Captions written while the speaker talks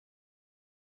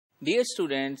Dear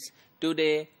students,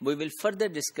 today we will further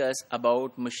discuss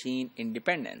about machine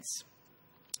independence.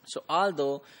 So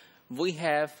although we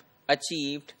have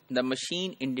achieved the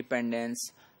machine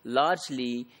independence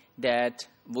largely that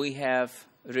we have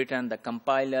written the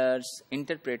compilers,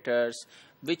 interpreters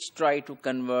which try to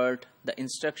convert the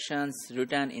instructions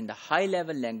written in the high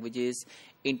level languages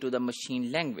into the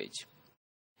machine language.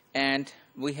 And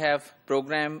we have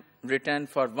program written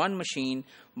for one machine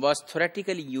was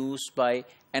theoretically used by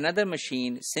another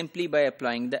machine simply by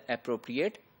applying the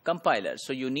appropriate compiler.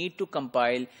 So you need to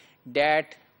compile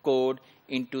that code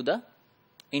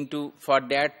for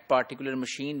that particular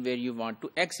machine where you want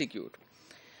to execute.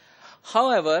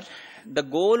 However, the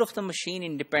goal of the machine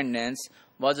independence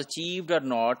was achieved or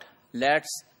not. Let's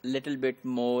little bit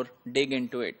more dig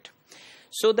into it.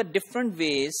 So the different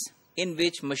ways in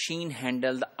which machine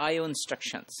handle the I/O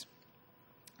instructions.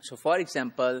 So for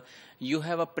example, you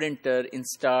have a printer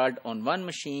installed on one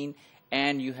machine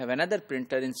and you have another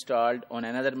printer installed on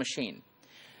another machine.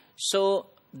 So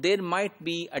there might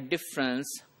be a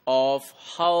difference of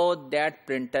how that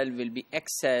printer will be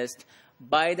accessed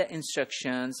by the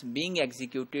instructions being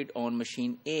executed on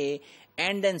machine A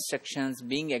and the instructions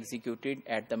being executed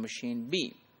at the machine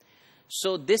B.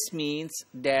 So this means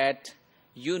that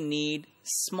you need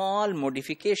small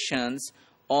modifications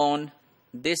on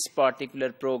this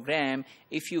particular program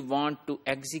if you want to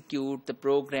execute the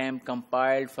program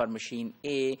compiled for machine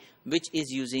A, which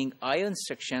is using I/O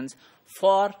instructions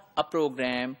for a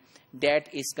program that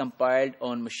is compiled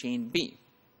on machine B.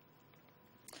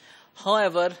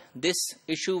 However, this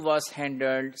issue was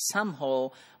handled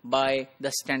somehow by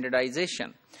the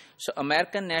standardization. So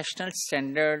American National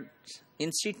Standards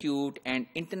Institute and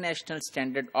International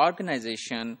Standard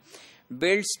Organization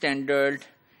build standards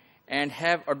and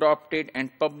have adopted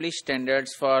and published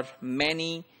standards for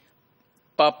many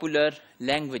popular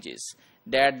languages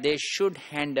that they should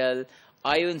handle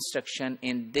I/O instruction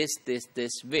in this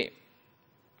way.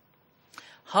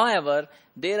 However,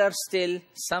 there are still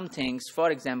some things,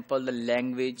 for example, the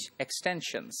language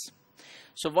extensions.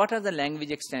 So what are the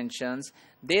language extensions?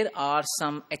 There are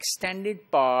some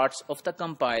extended parts of the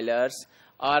compilers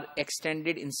or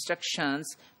extended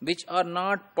instructions which are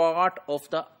not part of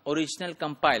the original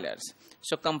compilers.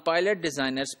 So compiler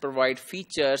designers provide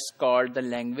features called the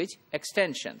language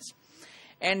extensions,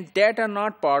 and that are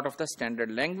not part of the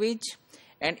standard language.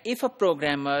 And if a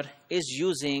programmer is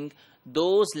using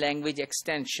those language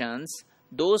extensions,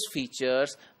 those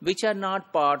features which are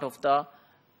not part of the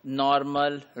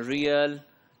normal, real,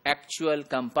 actual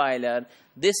compiler,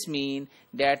 this means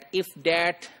that if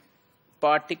that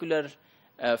particular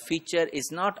feature is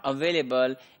not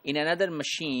available in another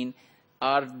machine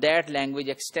or that language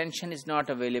extension is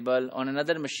not available on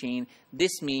another machine,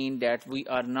 this means that we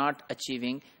are not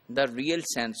achieving the real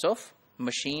sense of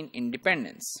machine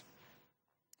independence.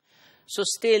 So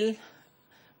still,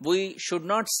 we should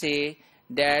not say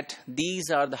that these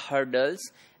are the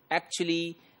hurdles.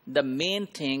 Actually, the main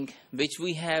thing which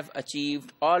we have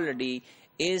achieved already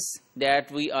is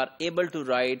that we are able to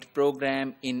write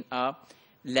program in a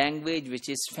language which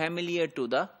is familiar to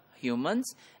the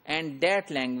humans, and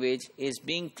that language is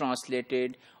being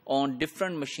translated on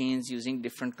different machines using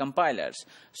different compilers.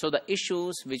 So the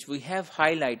issues which we have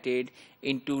highlighted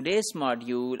in today's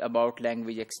module about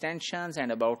language extensions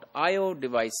and about I/O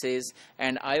devices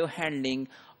and I/O handling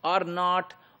are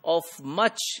not of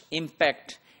much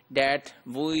impact that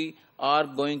we are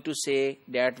going to say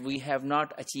that we have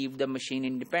not achieved the machine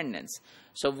independence.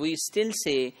 So we still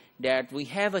say that we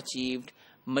have achieved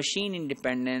machine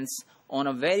independence on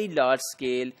a very large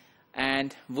scale,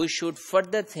 and we should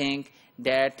further think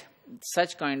that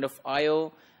such kind of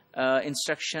I/O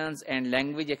instructions and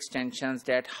language extensions,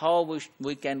 that how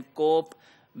we can cope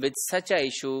with such a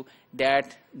issue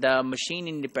that the machine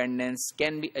independence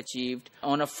can be achieved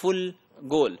on a full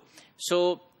goal.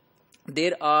 So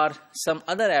there are some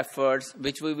other efforts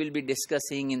which we will be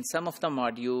discussing in some of the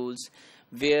modules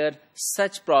where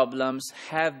such problems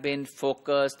have been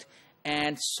focused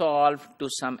and solved to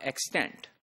some extent.